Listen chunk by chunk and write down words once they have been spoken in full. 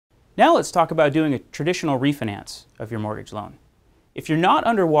Now let's talk about doing a traditional refinance of your mortgage loan. If you're not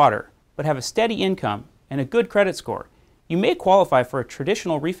underwater, but have a steady income and a good credit score, you may qualify for a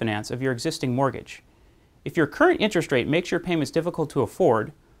traditional refinance of your existing mortgage. If your current interest rate makes your payments difficult to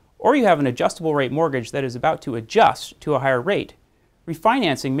afford, or you have an adjustable rate mortgage that is about to adjust to a higher rate,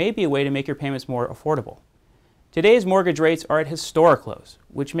 refinancing may be a way to make your payments more affordable. Today's mortgage rates are at historic lows,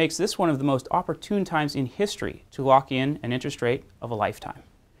 which makes this one of the most opportune times in history to lock in an interest rate of a lifetime.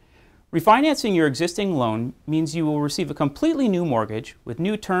 Refinancing your existing loan means you will receive a completely new mortgage with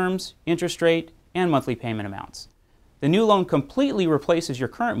new terms, interest rate, and monthly payment amounts. The new loan completely replaces your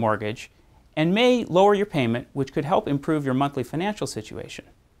current mortgage and may lower your payment, which could help improve your monthly financial situation.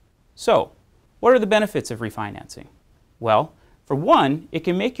 So, what are the benefits of refinancing? Well, for one, it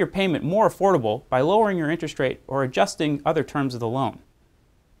can make your payment more affordable by lowering your interest rate or adjusting other terms of the loan.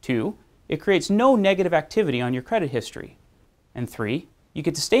 2, it creates no negative activity on your credit history. And 3, you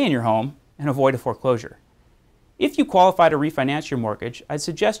get to stay in your home and avoid a foreclosure. If you qualify to refinance your mortgage, I'd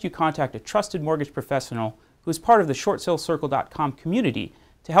suggest you contact a trusted mortgage professional who is part of the shortsalecircle.com community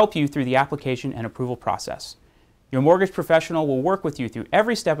to help you through the application and approval process. Your mortgage professional will work with you through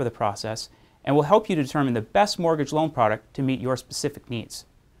every step of the process and will help you determine the best mortgage loan product to meet your specific needs.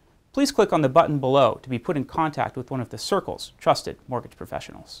 Please click on the button below to be put in contact with one of the Circle's trusted mortgage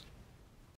professionals.